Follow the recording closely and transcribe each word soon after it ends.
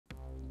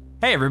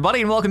Hey everybody,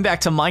 and welcome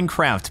back to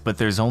Minecraft, but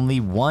there's only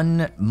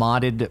one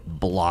modded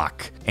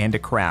block and a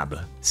crab.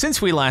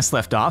 Since we last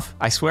left off,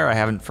 I swear I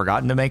haven't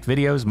forgotten to make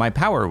videos. My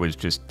power was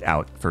just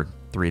out for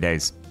 3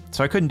 days,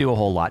 so I couldn't do a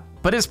whole lot.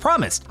 But as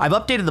promised, I've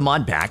updated the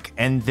mod pack,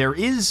 and there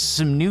is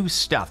some new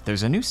stuff.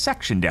 There's a new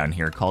section down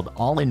here called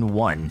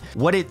All-in-One.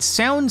 What it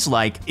sounds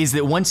like is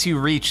that once you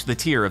reach the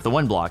tier of the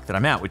one block that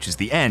I'm at, which is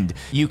the end,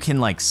 you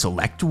can like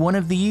select one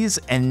of these,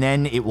 and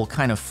then it will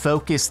kind of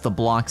focus the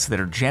blocks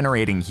that are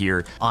generating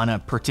here on a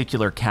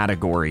particular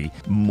category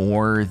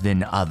more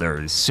than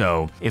others.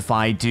 So if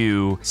I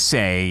do,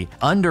 say,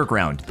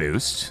 underground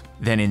boost,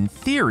 then in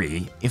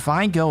theory, if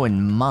I go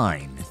and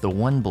mine the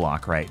one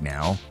block right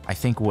now, I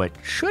think what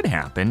should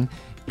happen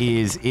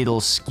is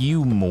it'll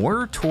skew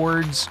more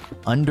towards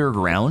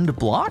underground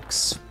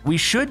blocks. We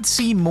should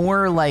see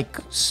more like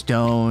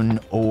stone,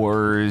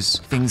 ores,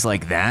 things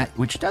like that,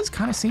 which does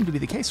kind of seem to be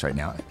the case right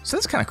now. So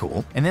that's kind of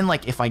cool. And then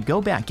like if I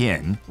go back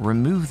in,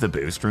 remove the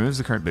boost, removes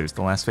the current boost,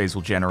 the last phase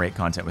will generate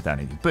content without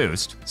any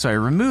boost. So I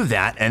remove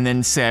that and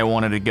then say I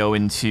wanted to go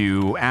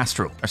into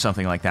astral or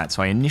something like that.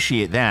 So I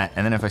initiate that,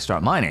 and then if I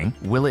start mining,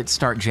 will it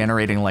start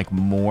generating like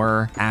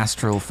more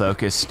astral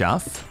focused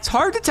stuff? It's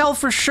hard to tell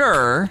for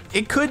sure.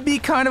 It could be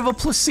kind of a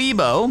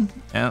placebo.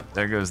 Oh,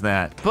 there goes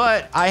that.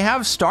 But I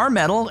have star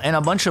metal and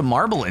a bunch of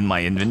marble in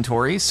my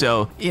inventory,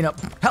 so, you know,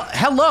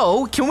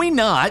 hello, can we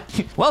not?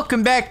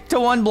 Welcome back to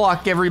One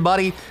Block,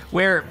 everybody,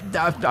 where,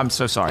 I'm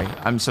so sorry,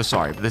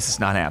 but this is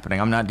not happening.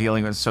 I'm not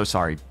dealing with, so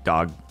sorry,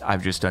 dog.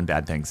 I've just done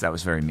bad things. That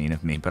was very mean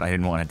of me, but I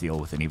didn't want to deal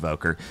with an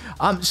evoker.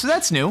 So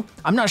that's new.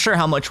 I'm not sure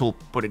how much we'll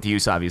put it to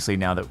use, obviously,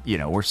 now that, you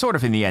know, we're sort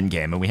of in the end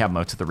game and we have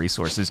most of the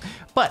resources.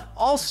 But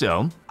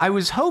also, I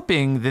was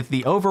hoping that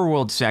the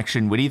overworld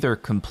section would either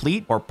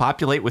complete or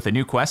populate with a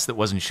new quest that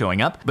wasn't showing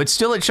up, but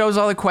still it shows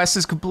all the quests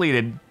is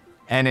completed,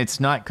 and it's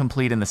not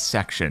complete in the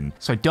section.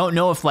 So I don't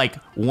know if like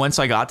once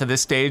I got to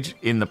this stage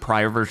in the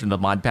prior version of the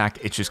mod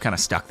pack, it's just kind of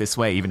stuck this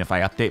way even if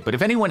I update. But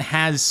if anyone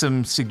has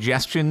some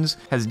suggestions,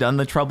 has done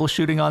the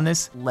troubleshooting on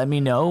this, let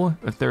me know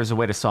if there's a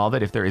way to solve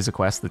it, if there is a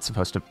quest that's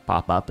supposed to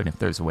pop up, and if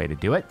there's a way to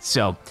do it.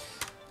 So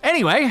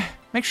anyway,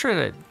 make sure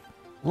to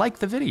like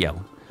the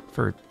video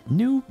for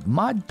new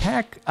mod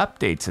pack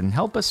updates and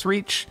help us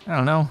reach, I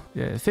don't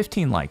know,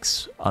 15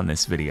 likes on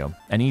this video.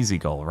 An easy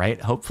goal, right?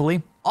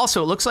 Hopefully.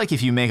 Also, it looks like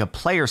if you make a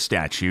player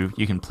statue,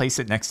 you can place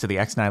it next to the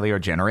X-Nihilio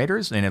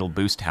generators and it'll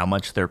boost how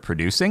much they're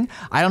producing.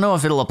 I don't know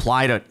if it'll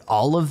apply to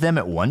all of them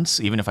at once,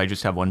 even if I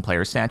just have one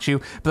player statue.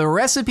 But the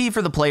recipe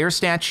for the player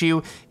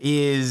statue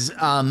is,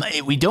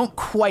 we don't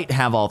quite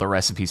have all the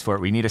recipes for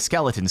it. We need a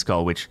skeleton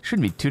skull, which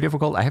shouldn't be too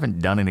difficult. I haven't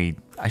done any.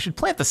 I should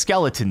plant the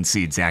skeleton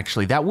seeds,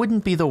 actually. That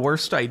wouldn't be the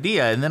worst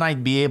idea, and then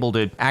I'd be able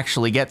to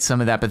actually get some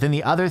of that. But then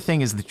the other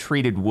thing is the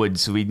treated wood,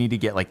 so we need to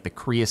get like the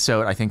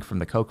creosote, I think from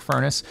the coke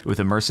furnace, with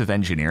immersive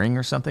engineering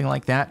or something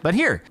like that. But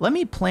here, let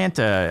me plant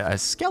a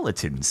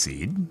skeleton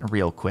seed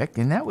real quick,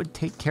 and that would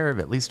take care of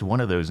at least one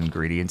of those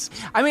ingredients.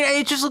 I mean,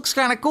 it just looks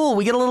kind of cool.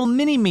 We get a little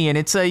mini-me, and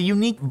it's a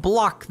unique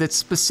block that's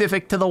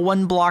specific to the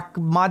one block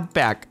mod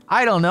pack.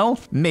 I don't know,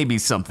 maybe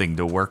something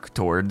to work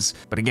towards.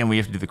 But again, we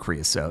have to do the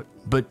creosote.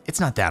 But it's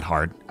not that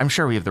hard. I'm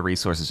sure we have the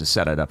resources to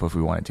set it up if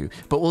we wanted to,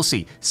 but we'll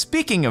see.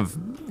 Speaking of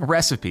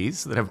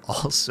recipes that have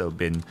also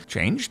been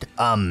changed,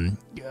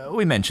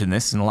 we mentioned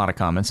this, and a lot of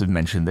comments have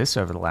mentioned this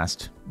over the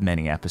last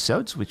many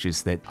episodes, which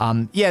is that,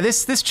 yeah,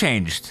 this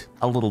changed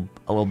a little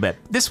bit.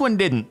 This one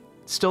didn't.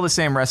 Still the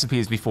same recipe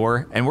as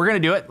before, and we're gonna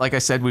do it like I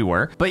said we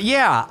were. But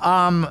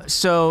yeah,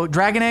 so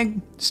dragon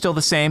egg, still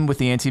the same with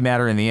the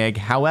antimatter in the egg.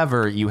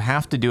 However, you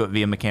have to do it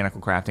via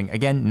mechanical crafting.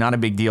 Again, not a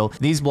big deal.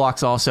 These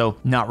blocks also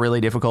not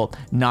really difficult,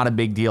 not a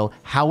big deal.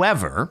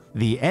 However,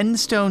 the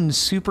Endstone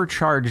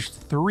Supercharged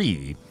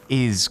 3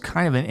 is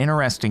kind of an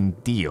interesting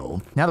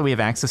deal. Now that we have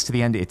access to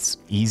the end, it's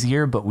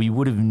easier, but we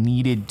would have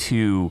needed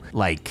to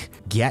like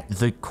get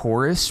the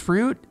chorus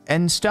fruit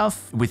and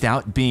stuff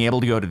without being able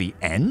to go to the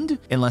end,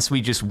 unless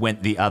we just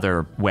went the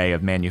other way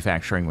of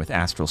manufacturing with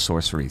astral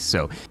sorcery.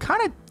 So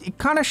it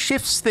kind of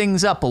shifts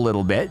things up a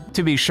little bit,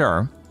 to be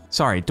sure.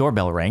 Sorry,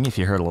 doorbell rang if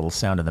you heard a little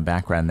sound in the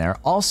background there.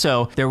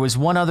 Also, there was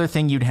one other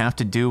thing you'd have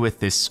to do with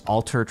this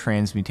altar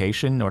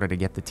transmutation in order to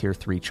get the tier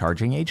 3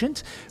 charging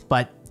agent,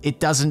 but it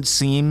doesn't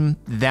seem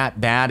that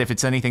bad. If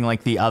it's anything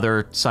like the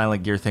other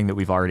Silent Gear thing that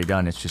we've already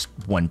done, it's just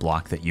one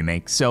block that you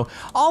make. So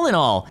all in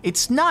all,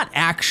 it's not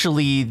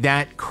actually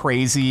that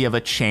crazy of a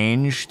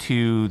change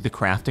to the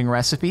crafting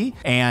recipe.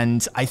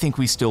 And I think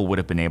we still would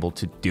have been able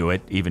to do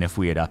it even if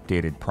we had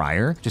updated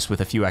prior, just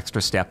with a few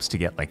extra steps to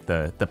get like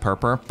the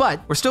purpur. But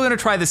we're still gonna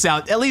try this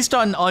out, at least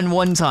on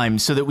one time,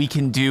 so that we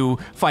can do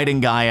fighting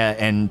Gaia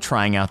and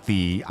trying out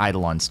the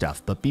Eidolon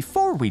stuff. But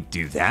before we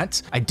do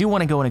that, I do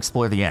wanna go and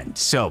explore the end.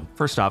 So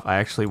first off, I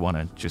actually want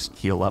to just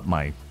heal up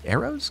my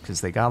arrows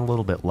because they got a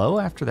little bit low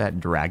after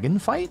that dragon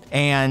fight.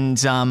 And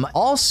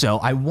also,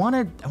 I want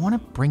to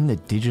bring the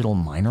digital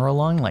miner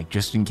along, like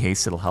just in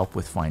case it'll help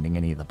with finding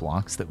any of the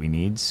blocks that we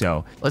need.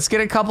 So let's get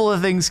a couple of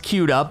things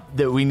queued up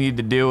that we need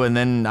to do, and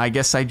then I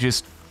guess I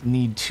just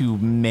need to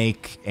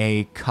make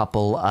a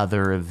couple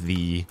other of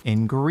the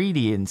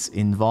ingredients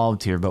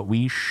involved here, but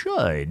we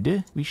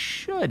should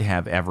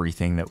have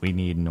everything that we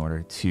need in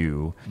order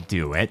to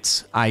do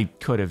it. I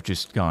could have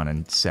just gone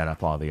and set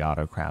up all the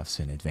autocrafts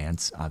in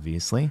advance,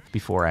 obviously,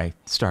 before I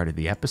started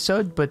the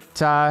episode, but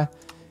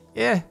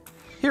yeah,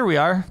 here we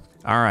are.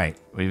 All right,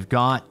 we've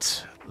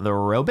got the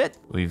robot,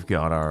 we've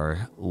got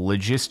our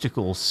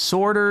logistical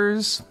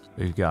sorters,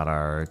 we've got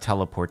our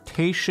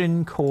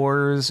teleportation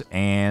cores,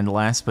 and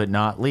last but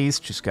not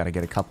least, just got to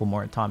get a couple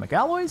more atomic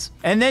alloys.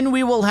 And then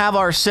we will have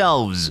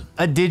ourselves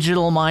a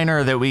digital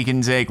miner that we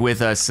can take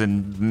with us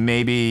and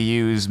maybe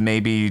use,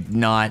 maybe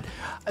not.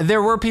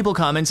 There were people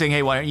commenting,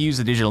 hey, why don't you use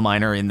the digital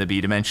miner in the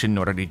B dimension in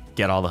order to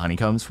get all the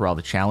honeycombs for all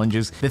the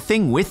challenges? The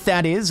thing with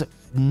that is,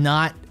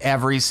 not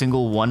every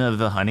single one of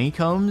the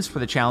honeycombs for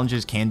the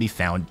challenges can be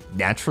found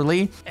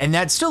naturally. And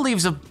that still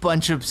leaves a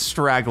bunch of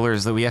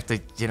stragglers that we have to,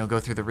 go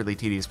through the really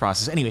tedious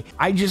process. Anyway,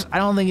 I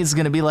don't think it's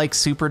gonna be like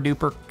super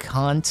duper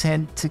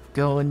content to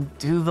go and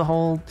do the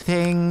whole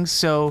thing.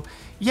 So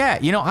yeah,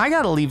 I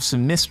gotta leave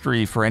some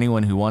mystery for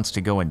anyone who wants to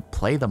go and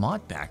play the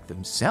modpack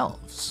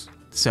themselves.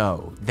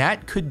 So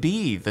that could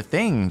be the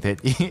thing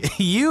that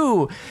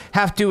you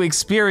have to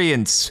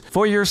experience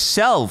for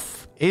yourself,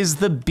 is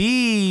the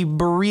bee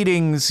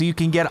breeding, so you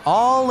can get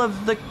all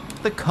of the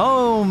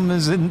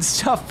combs and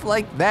stuff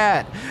like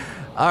that.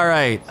 All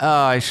right,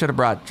 I should have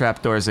brought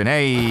trapdoors in.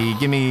 Hey,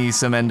 give me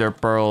some ender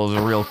pearls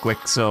real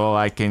quick so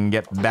I can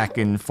get back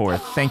and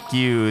forth. Thank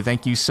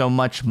you so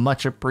much,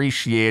 much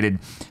appreciated.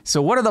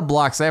 So what are the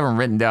blocks I haven't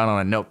written down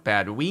on a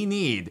notepad? We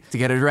need to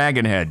get a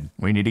dragon head.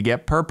 We need to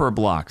get purpur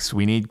blocks.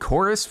 We need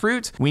chorus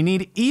fruit. We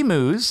need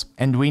emus,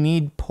 and we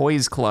need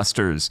poise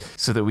clusters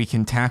so that we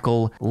can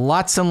tackle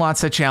lots and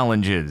lots of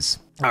challenges.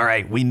 All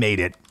right, we made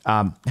it.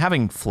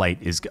 Having flight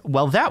is,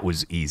 well, that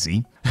was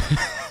easy.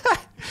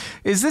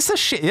 Is this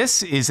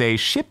this is a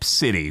ship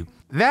city.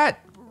 That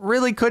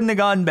really couldn't have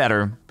gone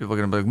better. People are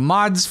gonna be like,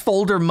 mods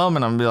folder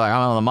moment. I'm gonna be like, I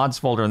don't know, the mods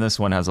folder in this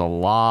one has a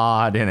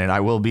lot in it.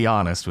 I will be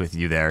honest with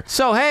you there.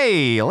 So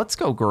hey, let's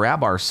go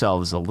grab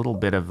ourselves a little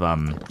bit of,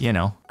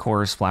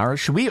 chorus flower.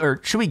 Should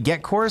we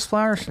get chorus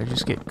flower? Should I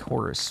just get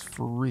chorus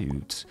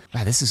fruit?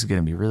 Wow, this is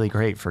gonna be really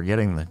great for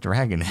getting the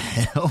dragon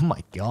head. Oh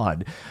my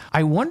God.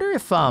 I wonder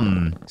if,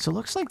 so it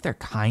looks like there are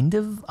kind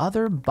of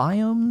other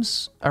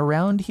biomes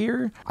around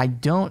here. I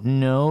don't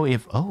know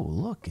if, oh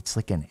look, it's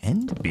like an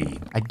end bee.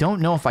 I don't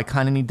know if I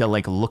kind of need to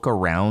like look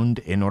around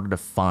in order to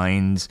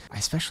find, I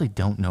especially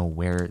don't know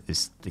where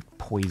the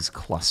poise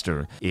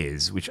cluster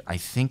is, which I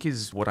think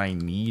is what I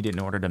need in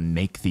order to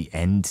make the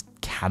end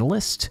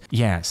catalyst.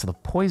 Yeah, so the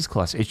poise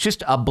cluster, it's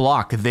just a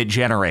block that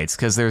generates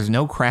because there's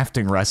no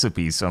crafting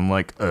recipe. So I'm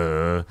like,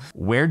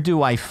 where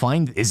do I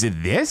find, is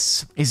it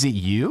this? Is it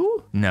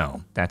you?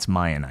 No, that's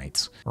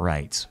Mayanites.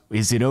 Right.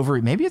 Is it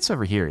over, maybe it's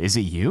over here. Is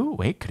it you?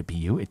 Wait, could it be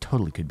you? It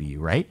totally could be you,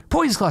 right?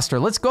 Poise cluster,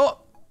 let's go.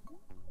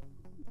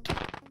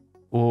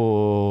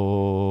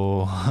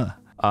 Oh,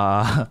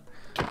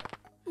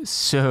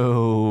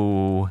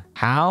 so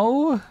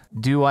how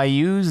do I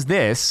use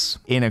this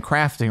in a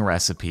crafting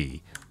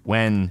recipe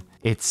when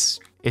it's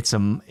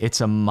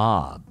a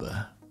mob?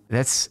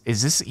 Does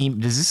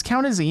this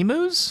count as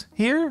emus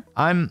here?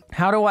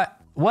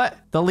 What?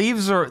 The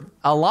leaves are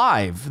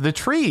alive. The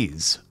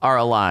trees are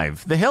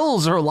alive. The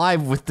hills are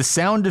alive with the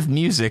sound of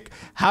music.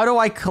 How do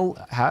I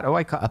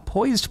a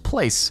poised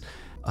place?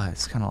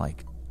 It's kind of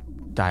like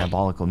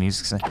diabolical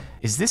music.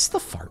 Is this the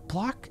fart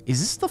block? Is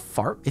this the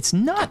fart? It's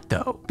not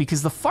though,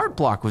 because the fart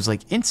block was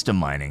like insta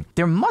mining.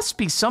 There must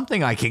be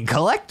something I can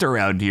collect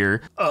around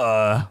here.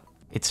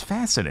 It's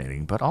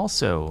fascinating, but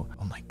also,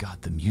 oh my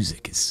God, the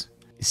music is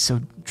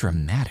so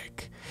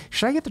dramatic.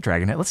 Should I get the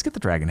dragon head? Let's get the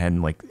dragon head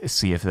and like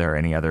see if there are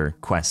any other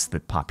quests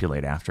that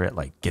populate after it,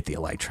 like get the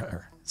elytra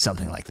or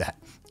something like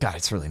that. God,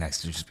 it's really nice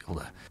to just be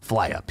able to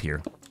fly up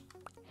here.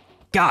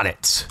 Got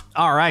it.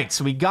 All right,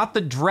 so we got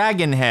the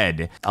dragon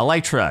head.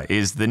 Elytra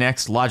is the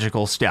next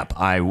logical step.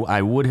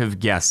 I would have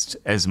guessed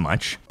as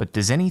much, but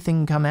does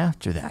anything come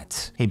after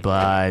that? Hey,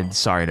 bud,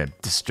 sorry to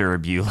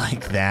disturb you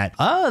like that.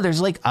 Oh, there's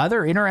like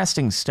other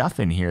interesting stuff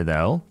in here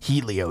though.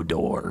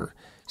 Heliodor,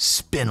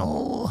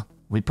 spinel.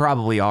 We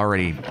probably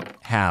already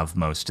have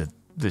most of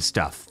the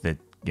stuff that,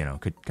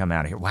 could come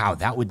out of here. Wow,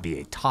 that would be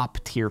a top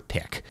tier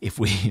pick if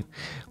we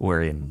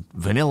were in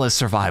vanilla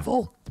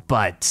survival.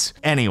 But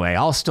anyway,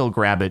 I'll still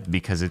grab it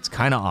because it's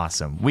kind of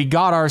awesome. We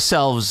got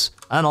ourselves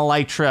an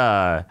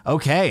elytra.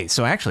 Okay,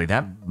 so actually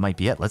that might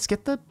be it. Let's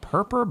get the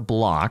purpur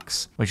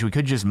blocks, which we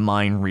could just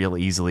mine real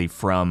easily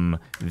from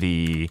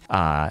the,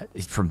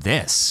 from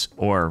this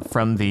or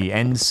from the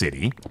end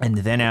city. And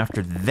then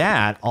after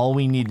that, all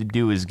we need to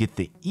do is get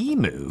the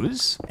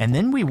emus, and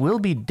then we will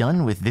be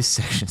done with this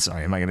section.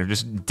 Sorry, am I gonna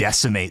just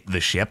decimate the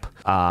ship?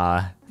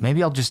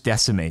 Maybe I'll just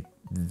decimate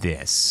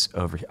this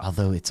over here.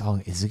 Although it's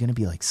all, is it gonna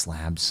be like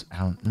slabs? I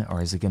don't know,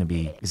 or is it gonna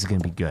be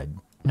good?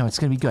 No, it's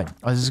gonna be good.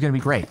 Oh, this is gonna be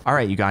great. All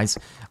right, you guys.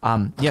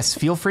 Yes,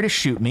 feel free to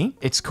shoot me.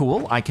 It's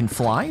cool. I can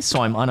fly,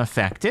 so I'm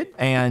unaffected.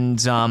 And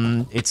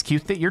it's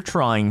cute that you're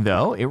trying,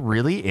 though. It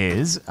really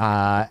is.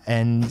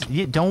 And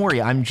yeah, don't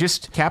worry, I'm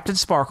just Captain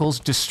Sparkle's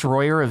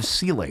destroyer of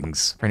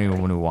ceilings. For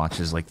anyone who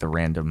watches like the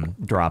random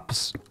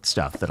drops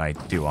stuff that I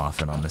do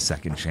often on the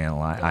second channel,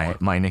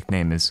 my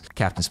nickname is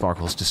Captain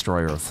Sparkle's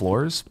destroyer of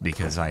floors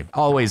because I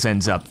always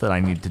ends up that I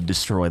need to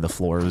destroy the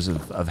floors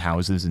of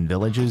houses and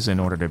villages in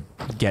order to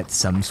get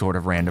some sort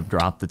of random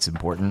drop that's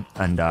important.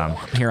 And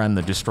here I'm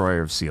the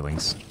destroyer of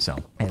ceilings. So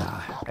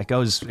it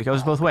goes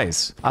both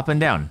ways, up and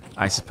down,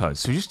 I suppose.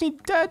 So you just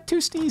need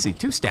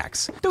two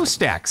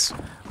stacks.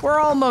 We're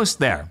almost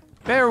there.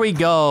 There we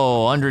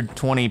go,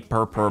 120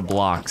 per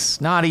blocks,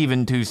 not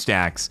even 2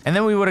 stacks. And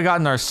then we would have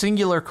gotten our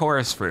singular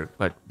chorus fruit,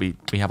 but we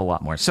have a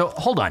lot more. So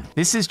hold on,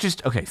 this is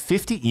just, okay,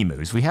 50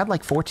 emus. We had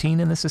like 14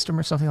 in the system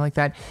or something like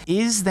that.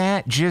 Is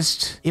that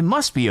just, it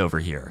must be over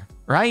here,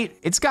 right?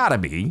 It's gotta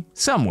be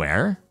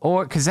somewhere,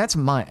 or, cause that's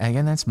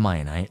that's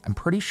Mionite. I'm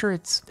pretty sure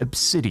it's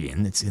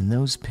obsidian that's in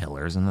those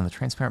pillars, and then the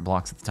transparent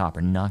blocks at the top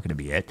are not gonna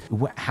be it.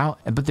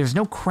 But there's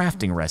no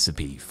crafting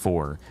recipe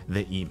for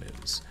the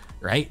emus.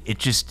 Right? It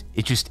just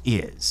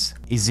is.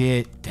 Is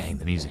it? Dang,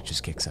 the music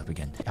just kicks up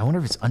again. I wonder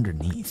if it's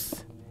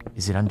underneath.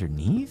 Is it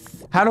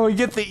underneath? How do I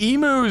get the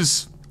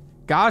emus?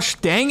 Gosh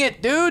dang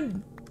it,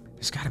 dude.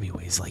 There's gotta be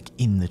ways like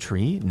in the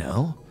tree.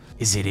 No.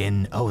 Is it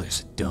in, oh,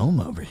 there's a dome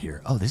over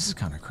here. Oh, this is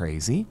kind of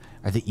crazy.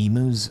 Are the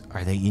emus,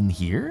 are they in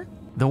here?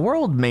 The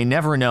world may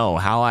never know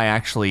how I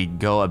actually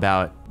go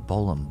about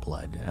Bolum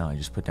blood. Oh, I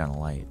just put down a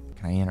light.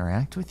 Can I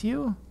interact with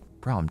you?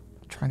 Bro, I'm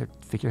trying to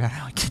figure out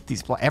how I get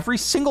these blocks. Every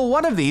single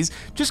one of these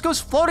just goes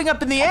floating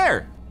up in the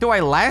air. Do I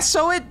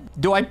lasso it?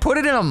 Do I put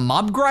it in a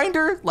mob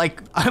grinder?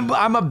 Like,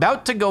 I'm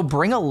about to go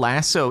bring a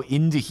lasso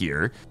into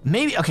here.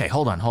 Maybe, okay,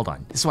 hold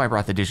on. This is why I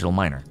brought the digital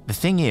miner. The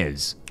thing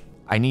is,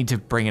 I need to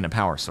bring in a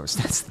power source.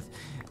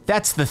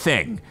 That's the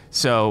thing.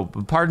 So,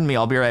 pardon me,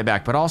 I'll be right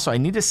back. But also, I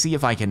need to see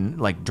if I can,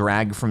 like,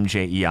 drag from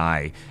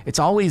JEI. It's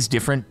always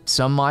different.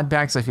 Some mod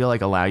packs I feel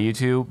like allow you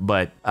to,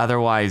 but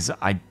otherwise,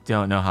 I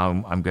don't know how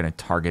I'm going to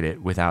target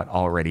it without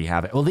already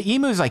having. Well, the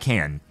emus I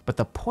can, but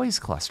the poise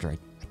cluster, I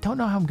don't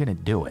know how I'm going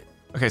to do it.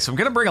 Okay, so I'm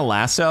going to bring a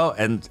lasso,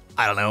 and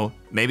I don't know,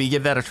 maybe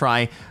give that a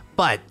try.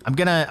 But I'm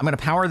gonna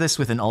power this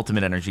with an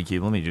ultimate energy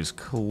cube. Let me just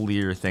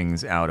clear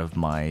things out of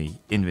my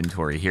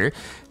inventory here.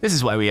 This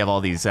is why we have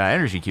all these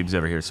energy cubes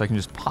over here, so I can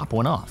just pop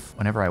one off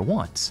whenever I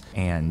want.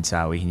 And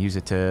we can use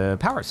it to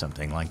power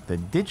something like the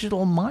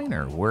digital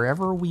miner,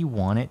 wherever we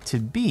want it to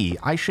be.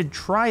 I should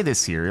try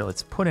this here.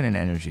 Let's put in an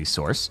energy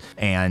source.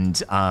 And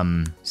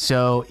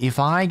so if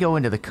I go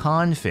into the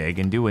config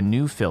and do a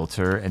new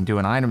filter and do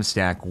an item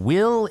stack,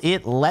 will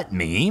it let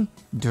me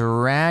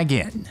drag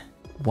in?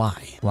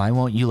 Why? Why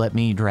won't you let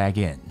me drag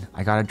in?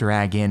 I got a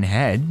drag in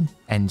head,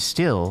 and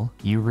still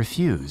you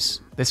refuse.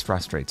 This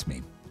frustrates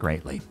me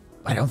greatly.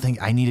 I don't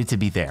think I need it to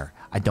be there.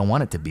 I don't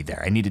want it to be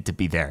there. I need it to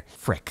be there.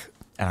 Frick.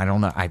 And I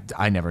don't know,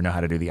 I never know how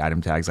to do the item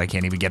tags. I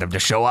can't even get them to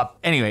show up.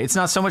 Anyway, it's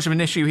not so much of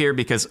an issue here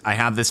because I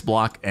have this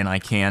block and I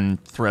can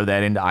throw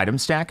that into item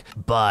stack.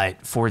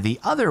 But for the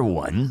other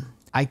one,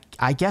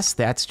 I guess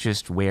that's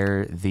just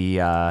where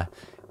the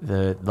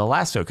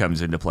lasso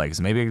comes into play. Because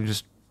maybe I can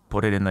just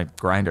put it in the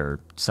grinder or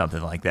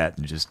something like that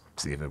and just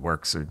see if it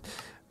works, or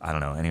I don't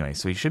know. Anyway,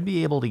 so we should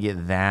be able to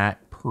get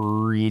that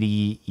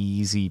pretty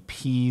easy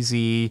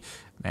peasy.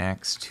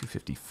 Max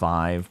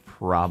 255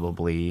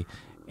 probably,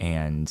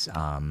 and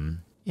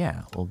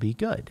yeah, we'll be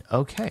good.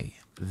 Okay,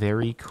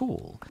 very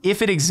cool.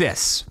 If it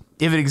exists,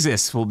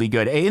 we'll be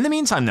good. Hey, in the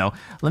meantime though,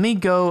 let me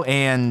go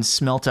and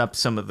smelt up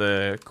some of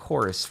the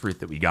chorus fruit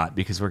that we got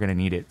because we're gonna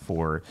need it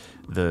for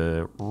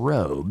the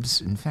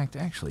robes. In fact,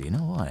 actually, you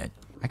know what?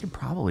 I could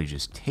probably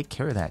just take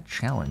care of that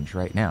challenge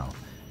right now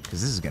because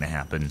this is gonna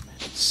happen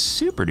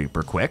super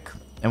duper quick.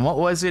 And what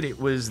was it? It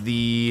was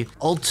the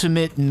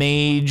ultimate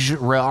mage,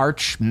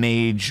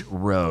 archmage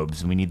robes.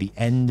 And we need the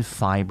end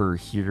fiber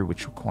here,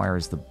 which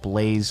requires the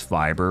blaze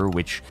fiber,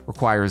 which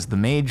requires the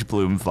mage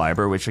bloom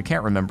fiber, which I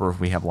can't remember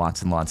if we have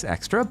lots and lots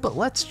extra, but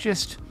let's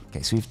just,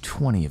 okay, so we have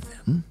 20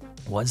 of them.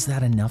 Was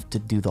that enough to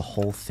do the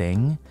whole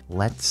thing?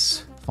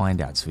 Let's find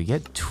out. So we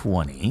get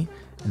 20.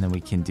 And then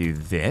we can do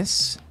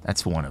this.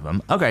 That's one of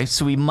them. Okay,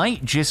 so we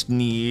might just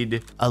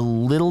need a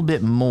little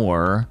bit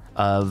more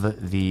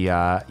of the,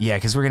 yeah,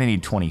 because we're gonna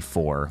need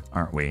 24,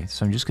 aren't we?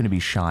 So I'm just gonna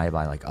be shy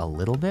by like a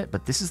little bit,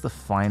 but this is the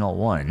final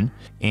one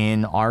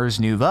in Ars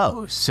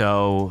Nouveau.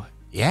 So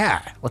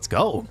yeah, let's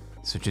go.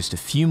 So just a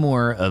few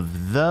more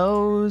of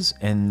those,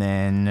 and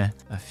then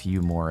a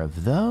few more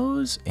of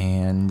those,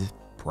 and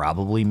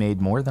probably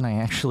made more than I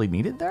actually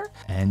needed there.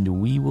 And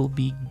we will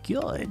be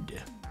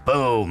good.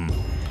 Boom.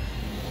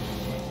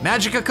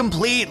 Magicka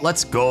complete,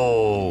 let's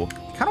go.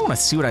 Kind of want to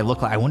see what I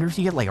look like. I wonder if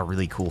you get like a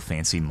really cool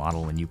fancy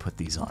model when you put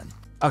these on.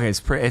 Okay,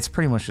 it's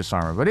pretty much just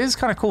armor, but it is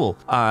kind of cool.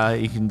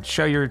 You can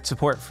show your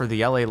support for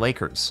the LA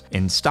Lakers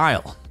in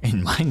style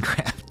in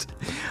Minecraft.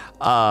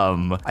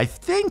 I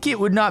think it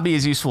would not be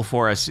as useful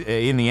for us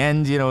in the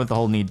end, you know, with the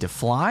whole need to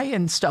fly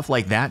and stuff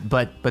like that,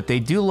 but they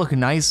do look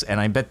nice, and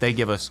I bet they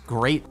give us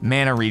great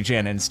mana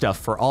regen and stuff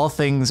for all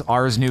things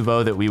Ars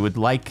Nouveau that we would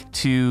like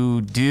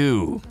to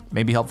do.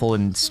 Maybe helpful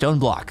in Stone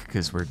Block,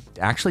 because we're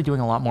actually doing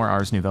a lot more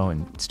Ars Nouveau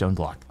in Stone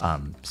Block.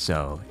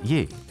 So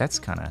yeah, that's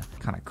kind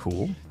of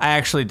cool. I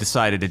actually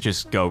decided to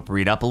just go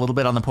read up a little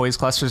bit on the poise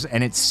clusters,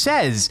 and it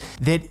says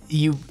that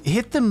you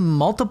hit them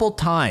multiple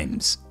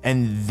times,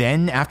 and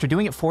then after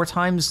doing it 4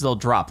 times, they'll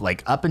drop.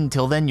 Like up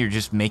until then, you're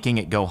just making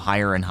it go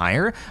higher and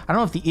higher. I don't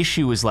know if the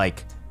issue is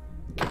like,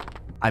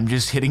 I'm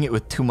just hitting it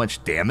with too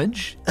much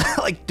damage.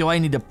 Like, do I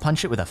need to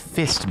punch it with a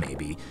fist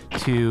maybe?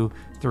 2,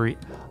 3.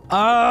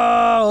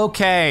 Oh,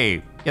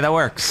 okay. Yeah, that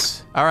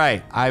works. All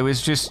right, I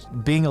was just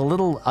being a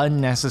little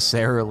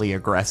unnecessarily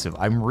aggressive.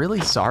 I'm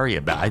really sorry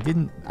about. I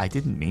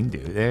didn't mean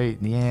to.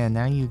 Yeah,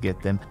 now you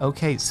get them.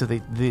 Okay, so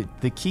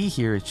the key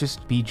here is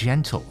just be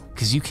gentle,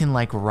 because you can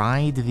like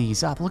ride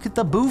these up. Look at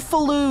the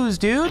boofaloos,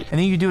 dude. And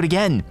then you do it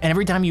again, and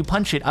every time you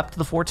punch it up to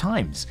the 4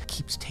 times, it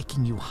keeps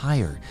taking you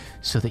higher,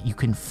 so that you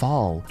can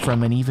fall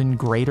from an even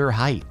greater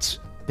height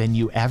than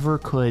you ever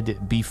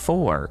could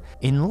before,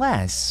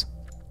 unless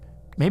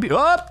maybe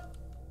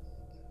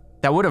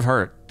that would have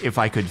hurt if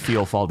I could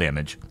feel fall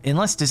damage.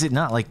 Unless, does it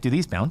not, like, do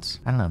these bounce?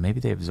 I don't know, maybe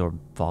they absorb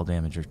fall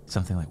damage or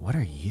something. Like, what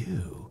are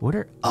you?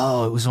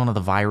 Oh, it was one of the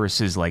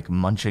viruses, like,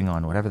 munching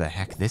on whatever the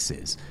heck this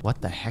is.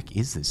 What the heck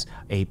is this?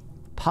 A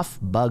puff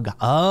bug.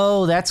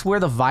 Oh, that's where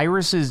the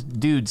viruses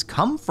dudes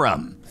come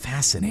from.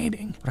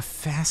 Fascinating. What a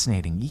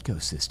fascinating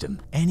ecosystem.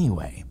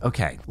 Anyway,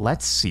 okay,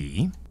 let's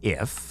see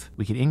if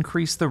we can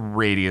increase the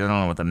radius. I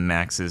don't know what the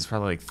max is,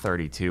 probably like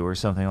 32 or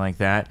something like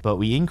that. But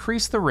we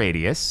increase the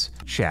radius.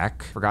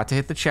 Check. Forgot to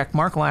hit the check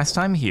mark last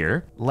time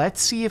here.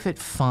 Let's see if it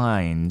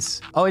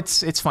finds. Oh,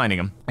 it's finding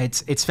them.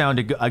 It's found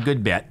a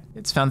good bit.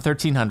 It's found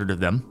 1,300 of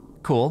them.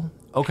 Cool.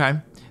 Okay.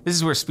 This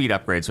is where speed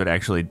upgrades would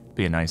actually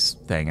be a nice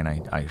thing, and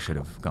I should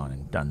have gone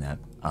and done that.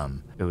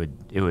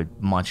 It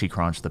would munchy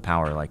crunch the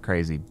power like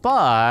crazy,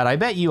 but I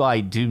bet you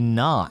I do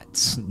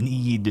not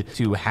need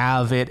to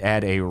have it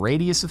at a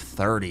radius of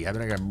 30. I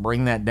bet I gotta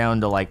bring that down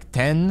to like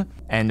 10,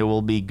 and it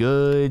will be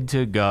good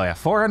to go. Yeah,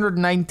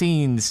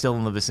 419 still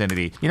in the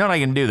vicinity. You know what I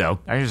can do though?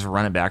 I can just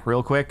run it back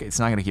real quick. It's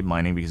not gonna keep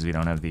mining because we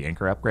don't have the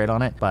anchor upgrade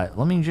on it, but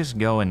let me just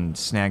go and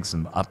snag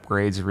some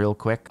upgrades real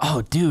quick.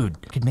 Oh, dude,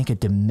 I could make a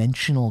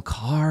dimensional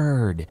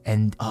card,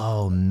 and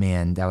oh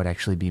man, that would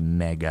actually be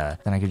mega.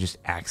 Then I could just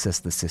access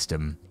the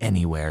system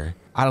anywhere.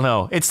 I don't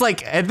know. It's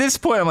like, at this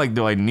point, I'm like,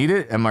 do I need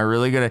it? Am I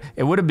really gonna?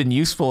 It would have been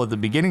useful at the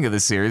beginning of the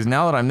series.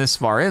 Now that I'm this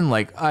far in,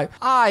 like,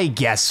 I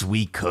guess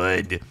we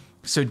could.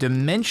 So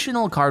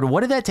dimensional card, what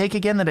did that take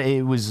again? That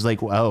it was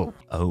like, oh.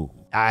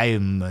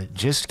 I'm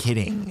just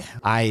kidding.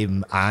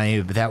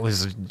 That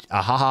was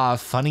a haha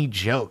funny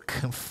joke.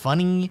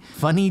 Funny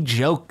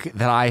joke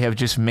that I have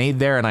just made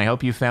there, and I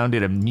hope you found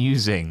it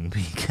amusing,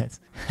 because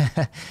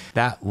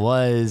that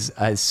was,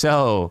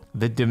 so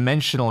the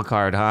dimensional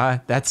card, huh?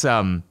 That's,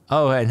 oh,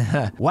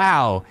 and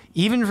wow,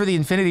 even for the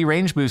Infinity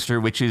Range Booster,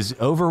 which is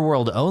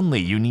overworld only,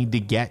 you need to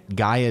get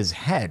Gaia's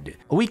head.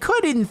 We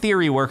could, in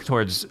theory, work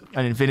towards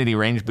an Infinity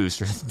Range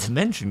Booster. The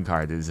Dimension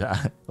card is,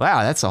 wow,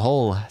 that's a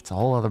whole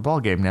other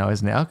ballgame now,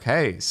 isn't it?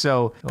 Okay,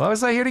 so what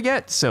was I here to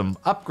get? Some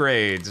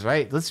upgrades,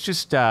 right? Let's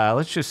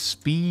just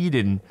speed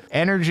and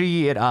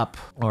energy it up,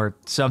 or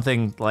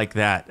something like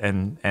that,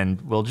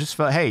 and we'll just,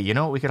 hey, you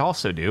know what we could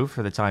also do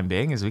for the time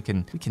being is we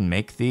can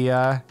make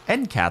the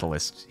end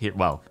catalyst here.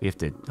 Well, we have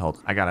to hold.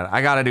 I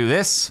gotta do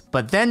this,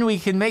 but then we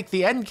can make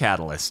the end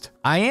catalyst.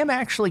 I am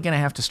actually gonna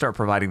have to start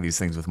providing these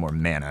things with more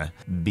mana,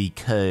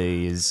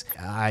 because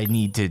I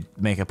need to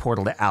make a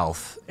portal to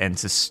Alf and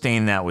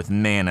sustain that with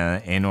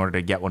mana in order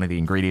to get one of the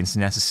ingredients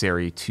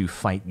necessary to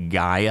fight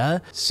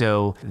Gaia.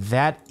 So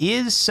that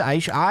is,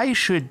 I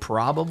should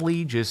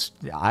probably just,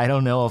 I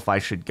don't know if I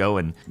should go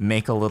and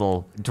make a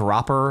little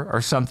dropper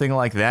or something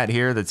like that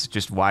here that's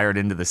just wired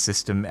into the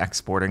system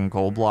exporting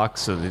coal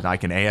blocks so that I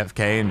can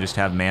AFK and just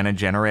have mana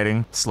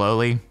generating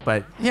slowly.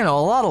 But, you know,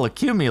 a lot will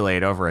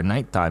accumulate over a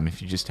nighttime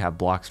if you just have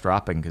blocks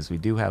dropping, because we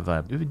do have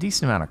a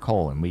decent amount of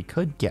coal, and we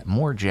could get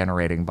more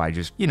generating by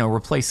just, you know,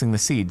 replacing the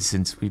seeds,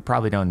 since we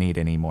probably don't need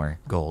any more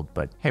gold.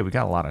 But hey, we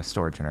got a lot of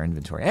storage in our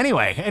inventory.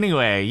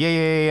 Anyway,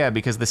 yeah,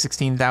 because the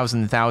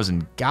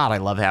 16,000, God, I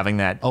love having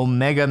that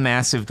Omega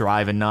massive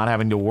drive and not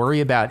having to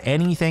worry about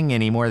anything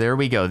anymore. There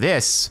we go.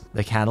 This,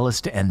 the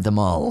catalyst to end them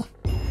all.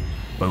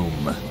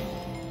 Boom.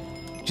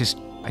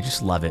 I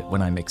just love it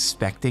when I'm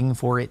expecting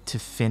for it to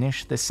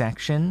finish the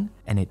section,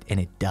 and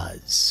it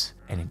does.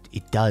 And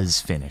it does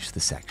finish the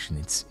section.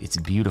 It's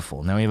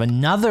beautiful. Now we have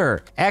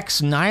another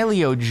Ex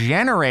Nihilo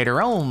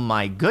generator. Oh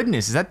my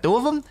goodness, is that 2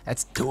 of them?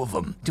 That's 2 of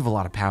them. Do have a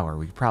lot of power.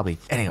 We could probably,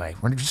 anyway,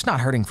 we're just not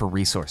hurting for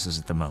resources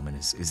at the moment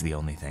is the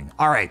only thing.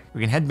 All right,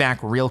 we can head back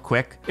real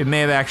quick. It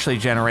may have actually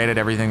generated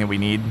everything that we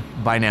need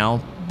by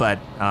now, but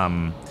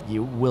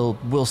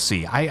we'll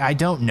see. I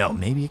don't know.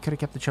 Maybe it could have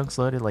kept the chunks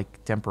loaded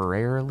like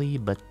temporarily,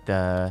 but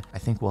I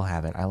think we'll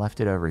have it. I left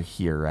it over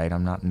here, right?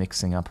 I'm not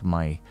mixing up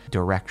my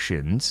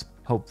directions.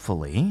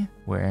 Hopefully.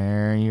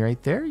 Where are you?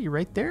 Right there? You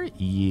right there?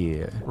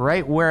 Yeah.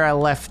 Right where I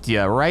left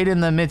you. Right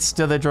in the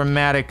midst of the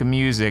dramatic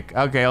music.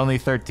 Okay, only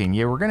 13.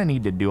 Yeah, we're gonna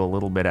need to do a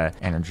little bit of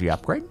energy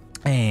upgrade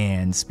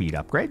and speed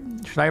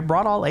upgrade. Should I have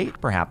brought all 8?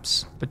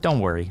 Perhaps. But don't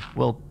worry.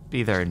 We'll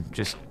be there in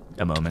just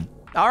a moment.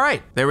 All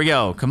right, there we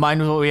go.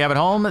 Combined with what we have at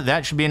home,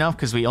 that should be enough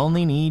because we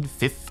only need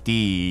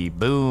 50.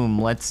 Boom,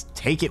 let's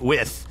take it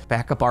with.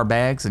 Pack up our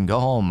bags and go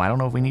home. I don't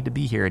know if we need to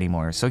be here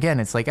anymore. So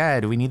again, it's like,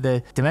 do we need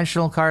the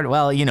dimensional card?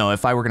 Well, you know,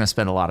 if I were gonna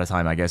spend a lot of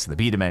time, I guess, in the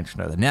B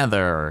dimension or the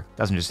nether, or it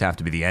doesn't just have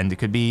to be the end, it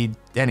could be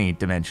any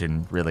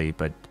dimension really.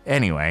 But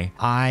anyway,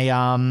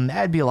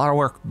 that'd be a lot of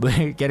work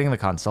getting the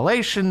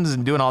constellations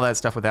and doing all that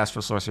stuff with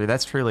astral sorcery.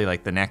 That's truly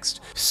like the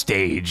next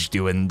stage,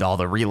 doing all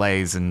the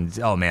relays and,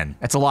 oh man,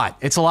 it's a lot,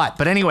 it's a lot.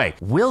 But anyway,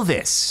 will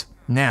this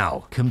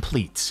now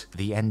complete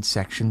the end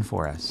section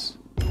for us?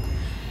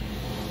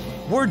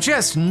 We're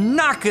just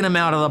knocking them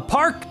out of the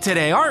park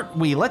today, aren't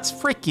we? Let's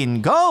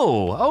freaking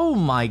go. Oh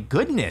my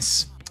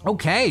goodness.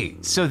 Okay,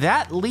 so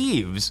that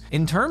leaves,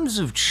 in terms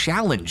of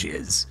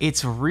challenges,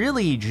 it's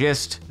really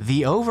just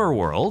the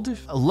overworld,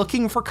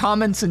 looking for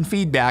comments and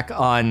feedback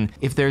on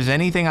if there's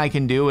anything I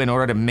can do in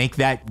order to make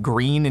that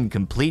green and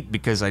complete,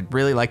 because I'd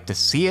really like to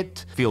see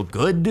it feel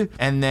good.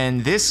 And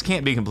then this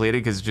can't be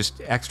completed because it's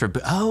just extra,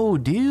 oh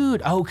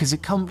dude, oh, because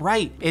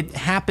it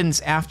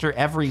happens after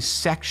every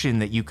section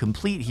that you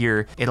complete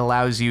here. It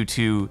allows you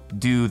to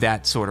do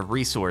that sort of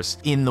resource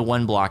in the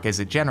one block as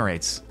it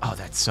generates. Oh,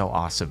 that's so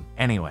awesome.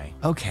 Anyway,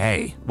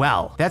 okay,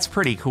 well, that's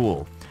pretty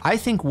cool. I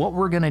think what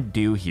we're gonna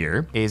do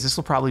here is, this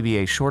will probably be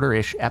a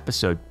shorter-ish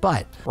episode,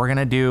 but we're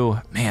gonna do,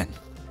 man,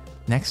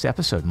 next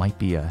episode might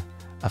be a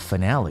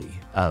finale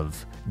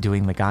of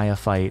doing the Gaia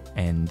fight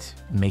and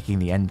making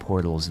the end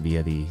portals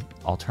via the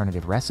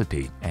alternative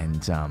recipe.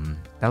 And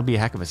that'll be a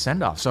heck of a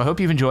send-off. So I hope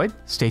you've enjoyed.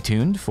 Stay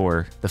tuned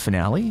for the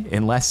finale,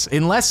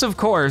 unless of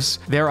course,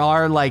 there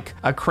are like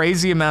a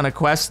crazy amount of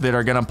quests that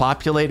are gonna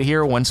populate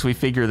here once we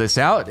figure this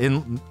out.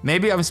 And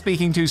maybe I'm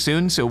speaking too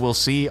soon, so we'll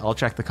see. I'll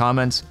check the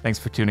comments. Thanks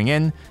for tuning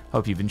in.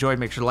 Hope you've enjoyed.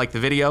 Make sure to like the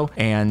video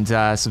and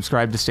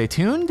subscribe to stay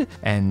tuned.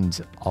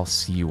 And I'll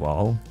see you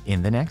all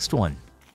in the next one.